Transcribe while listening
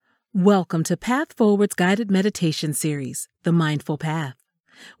Welcome to PathForward's guided meditation series, The Mindful Path.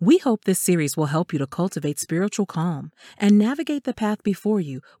 We hope this series will help you to cultivate spiritual calm and navigate the path before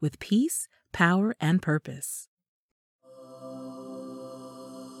you with peace, power, and purpose.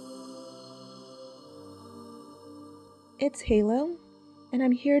 It's Halo, and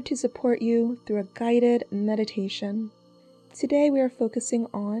I'm here to support you through a guided meditation. Today we are focusing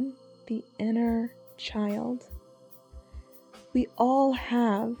on the inner child. We all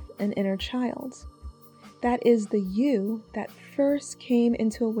have an inner child. That is the you that first came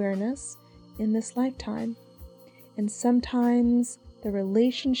into awareness in this lifetime. And sometimes the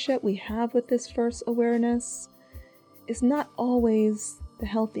relationship we have with this first awareness is not always the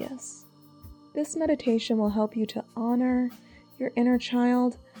healthiest. This meditation will help you to honor your inner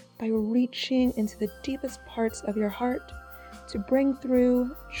child by reaching into the deepest parts of your heart to bring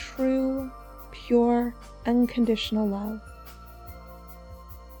through true, pure, unconditional love.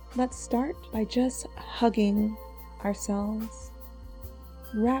 Let's start by just hugging ourselves.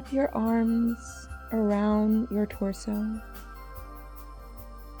 Wrap your arms around your torso.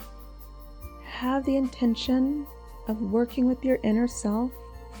 Have the intention of working with your inner self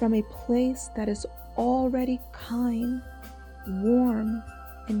from a place that is already kind, warm,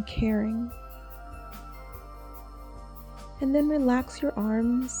 and caring. And then relax your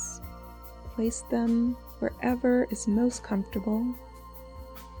arms, place them wherever is most comfortable,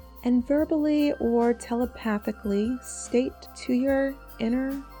 and verbally or telepathically state to your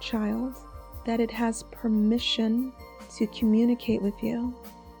inner child that it has permission to communicate with you,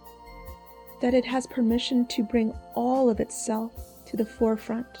 that it has permission to bring all of itself to the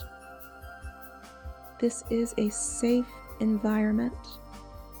forefront. This is a safe environment.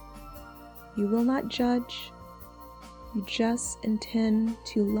 You will not judge, you just intend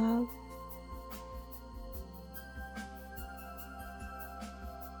to love.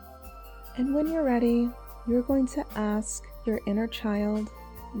 And when you're ready, you're going to ask your inner child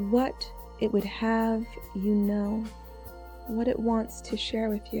what it would have you know, what it wants to share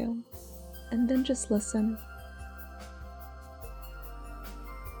with you, and then just listen.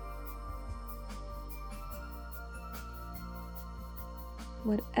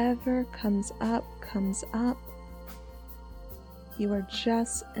 Whatever comes up, comes up. You are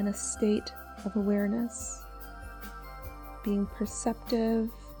just in a state of awareness, being perceptive,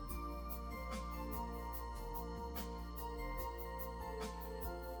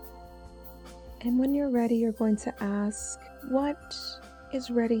 and when you're ready, you're going to ask, what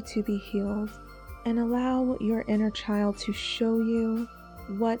is ready to be healed? And allow your inner child to show you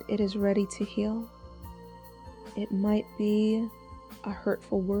what it is ready to heal. It might be a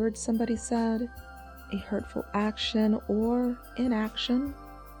hurtful word somebody said, a hurtful action or inaction,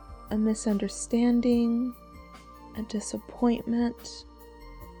 a misunderstanding, a disappointment.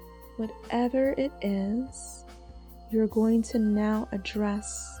 Whatever it is, you're going to now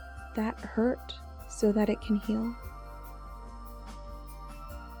address that hurt so that it can heal.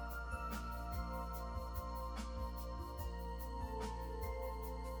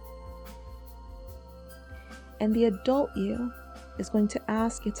 And the adult you is going to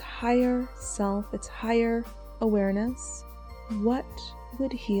ask its higher self, its higher awareness, what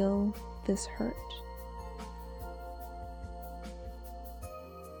would heal this hurt?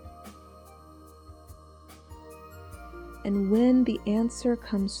 And when the answer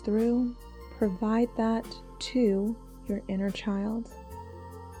comes through, provide that to your inner child.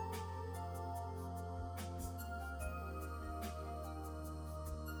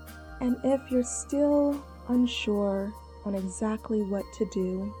 And if you're still unsure on exactly what to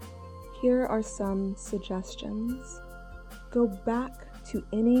do, here are some suggestions. Go back to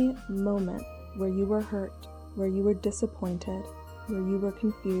any moment where you were hurt, where you were disappointed, where you were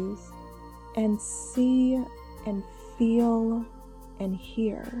confused, and see and feel and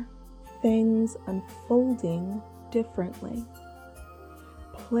hear things unfolding differently.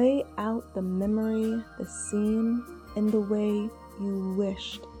 Play out the memory, the scene, in the way you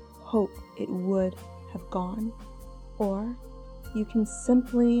wished, hoped it would have gone. Or you can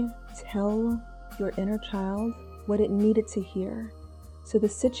simply tell your inner child what it needed to hear. So the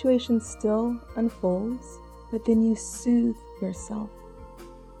situation still unfolds, but then you soothe yourself.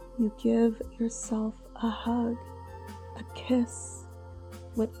 You give yourself a hug, a kiss,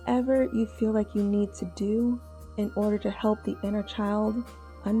 whatever you feel like you need to do in order to help the inner child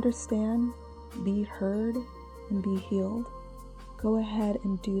understand, be heard, and be healed. Go ahead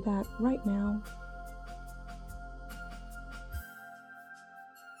and do that right now.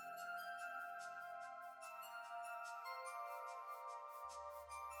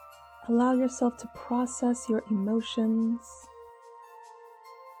 Allow yourself to process your emotions.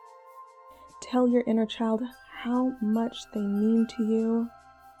 tell your inner child how much they mean to you.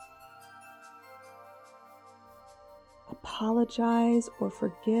 Apologize or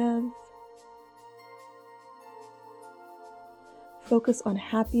forgive. Focus on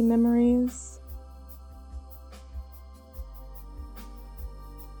happy memories.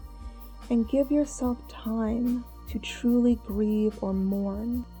 And give yourself time to truly grieve or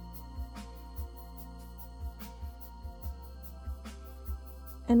mourn.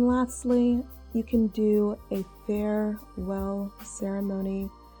 And lastly, you can do a farewell ceremony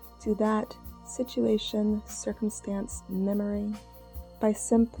to that situation, circumstance, memory by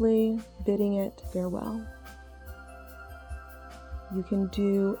simply bidding it farewell. You can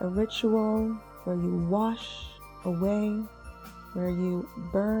do a ritual where you wash away, where you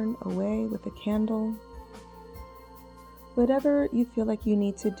burn away with a candle. Whatever you feel like you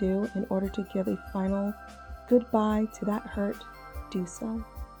need to do in order to give a final goodbye to that hurt, do so.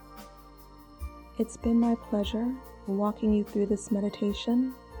 It's been my pleasure walking you through this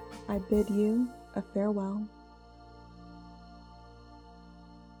meditation. I bid you a farewell.